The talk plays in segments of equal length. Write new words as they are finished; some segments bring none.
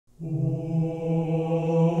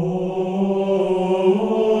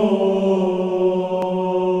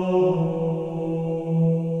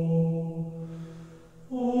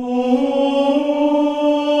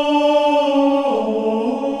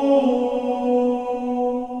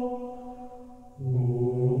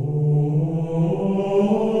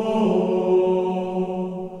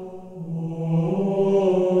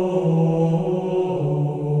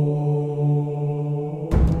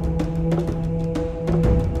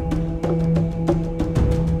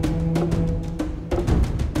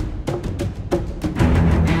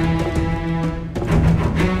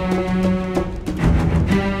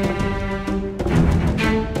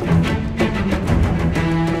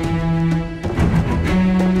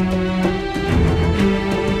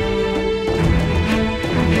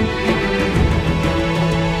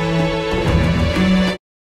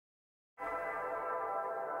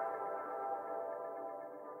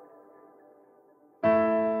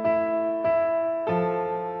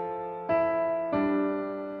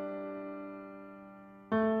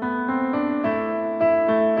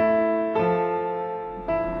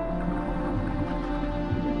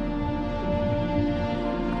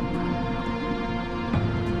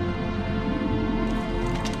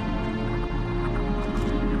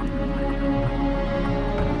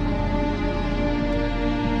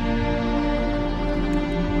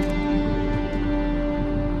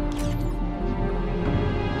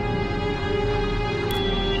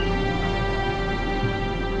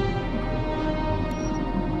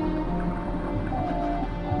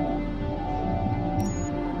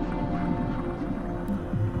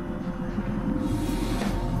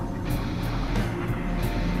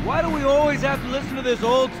Why do we always have to listen to this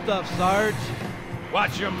old stuff, Sarge?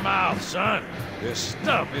 Watch your mouth, son. This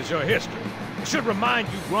stuff is your history. It should remind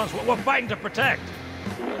you grunts what we're fighting to protect.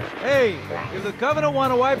 Hey, if the Covenant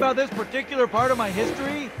want to wipe out this particular part of my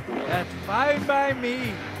history, that's fine by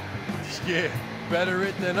me. Yeah, better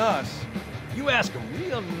it than us. You ask them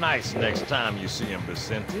real nice next time you see them,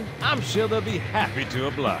 Vicente. I'm sure they'll be happy to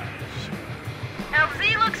oblige.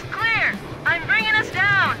 LZ looks clear. I'm bringing us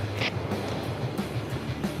down.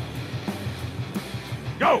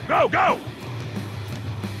 Go, go, go!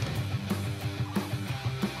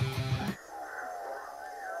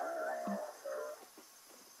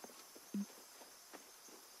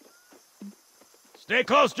 Stay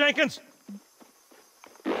close, Jenkins.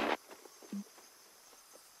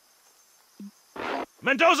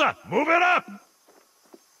 Mendoza, move it up!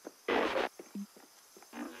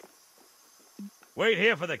 Wait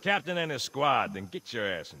here for the captain and his squad, then get your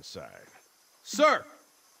ass inside. Sir!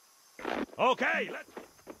 Okay, let's...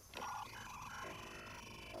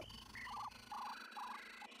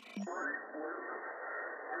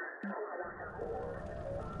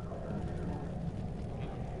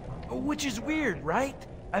 Which is weird, right?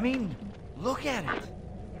 I mean, look at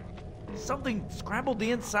it. Something scrambled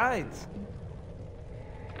the insides.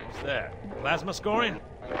 What's that? Plasma scoring?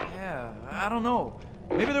 Yeah, I don't know.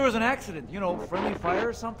 Maybe there was an accident, you know, friendly fire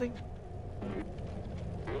or something?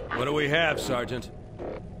 What do we have, Sergeant?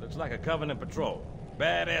 Looks like a Covenant patrol.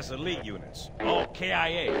 Badass elite units. All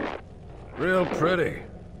KIA. Real pretty.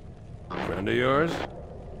 Friend of yours?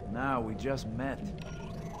 Nah, we just met.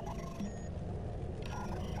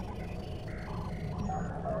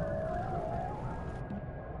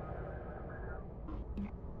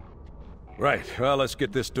 Right, well, let's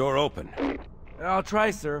get this door open. I'll try,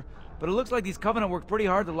 sir. But it looks like these Covenant worked pretty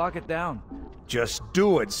hard to lock it down. Just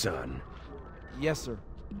do it, son. Yes, sir.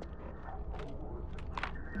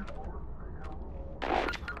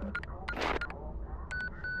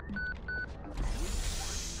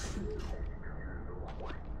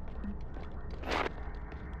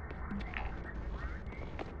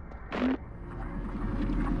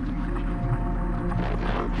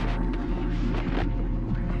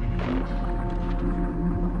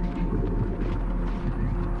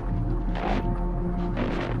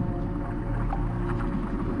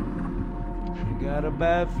 Got a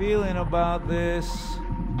bad feeling about this.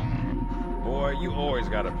 Boy, you always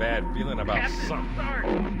got a bad feeling about Captain something. Sarge,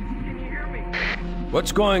 can you hear me?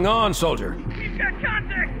 What's going on, soldier? We've got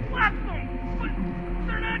contact. Lots of them. But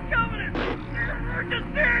they're not Covenant. They're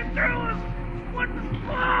just tearing through us. What's the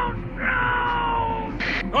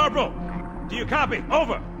no! Corporal, do you copy?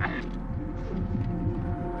 Over.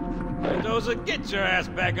 Mendoza, get your ass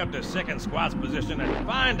back up to second squad's position and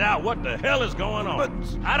find out what the hell is going on. But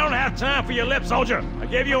I don't have time for your lip, soldier. I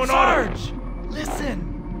gave you an order. Sarge! Listen!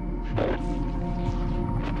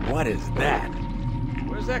 What is that?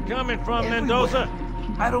 Where's that coming from, Everywhere. Mendoza?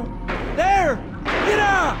 I don't... There! Get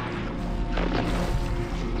out!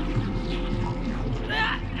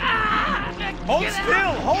 Hold Get still!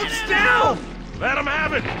 out! Hold Get still! out! Let him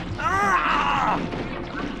have it! Ah!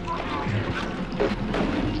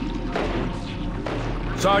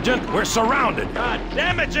 Sergeant, we're surrounded. God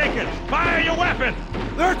damn it, Jenkins! Fire your weapon!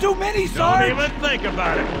 There are too many, Don't Sarge! even think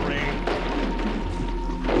about it, Marine.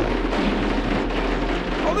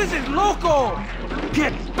 Oh, this is local!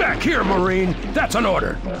 Get back here, Marine! That's an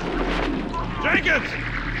order! Jenkins!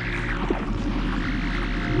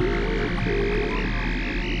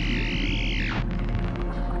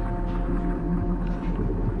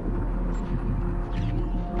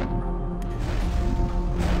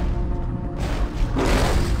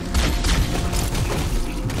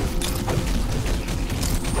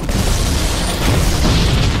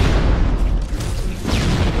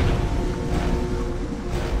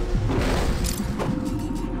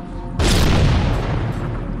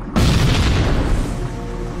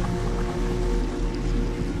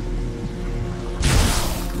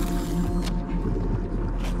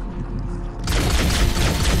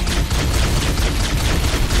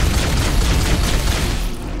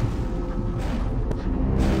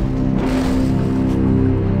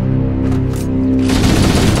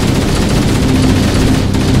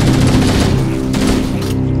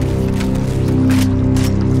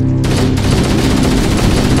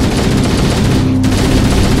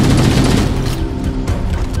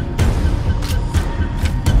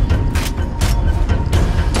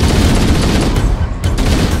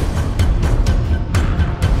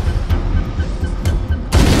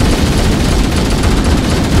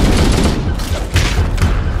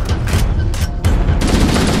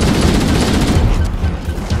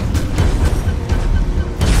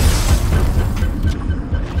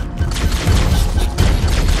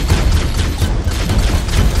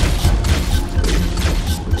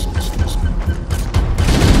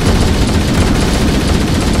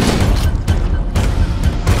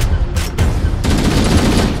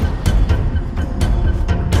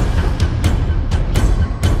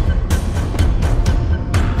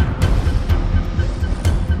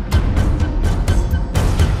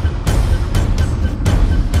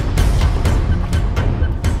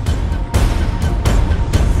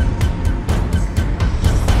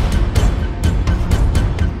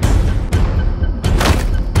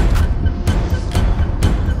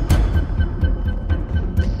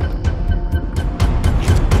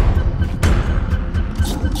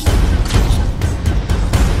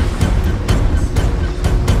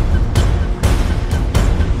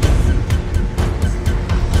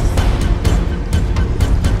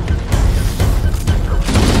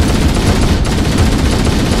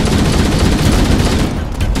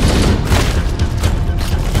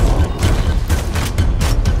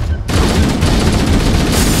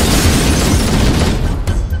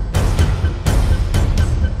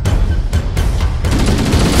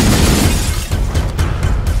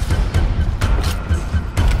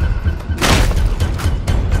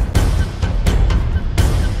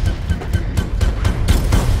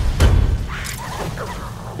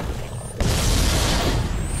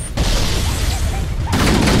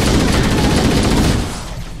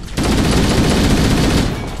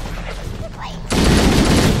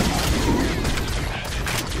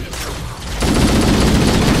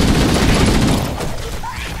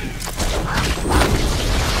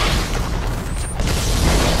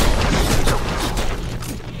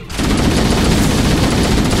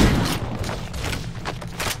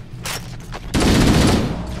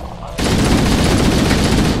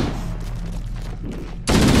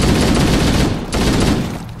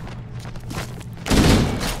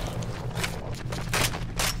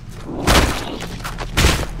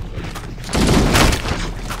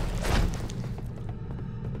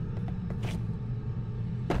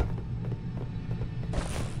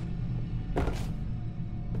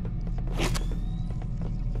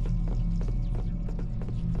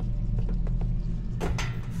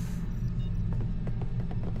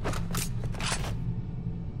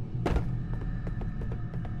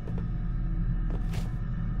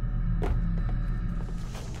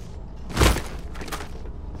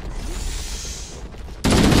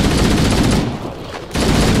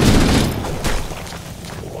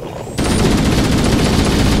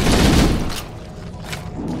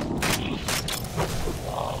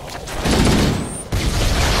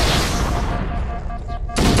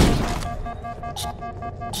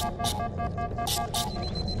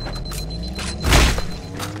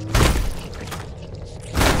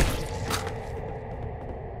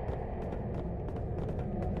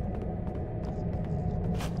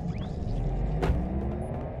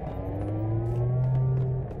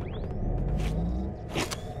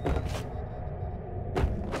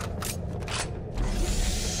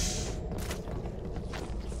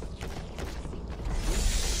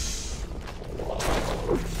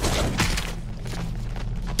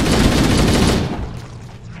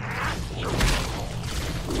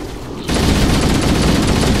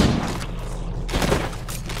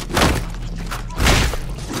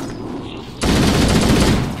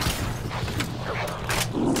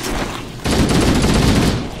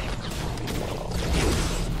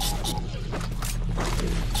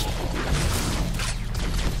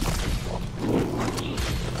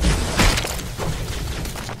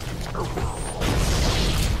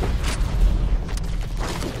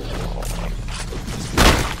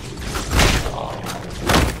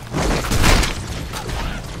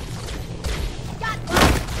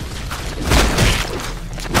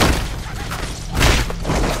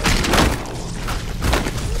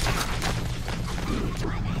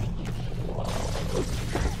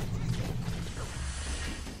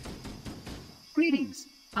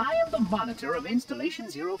 monitor of Installation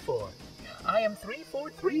 04. I am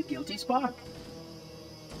 343 Guilty Spark.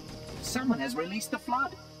 Someone has released the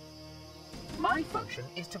flood. My function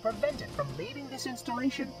is to prevent it from leaving this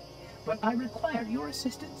installation, but I require your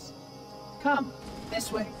assistance. Come,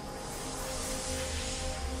 this way.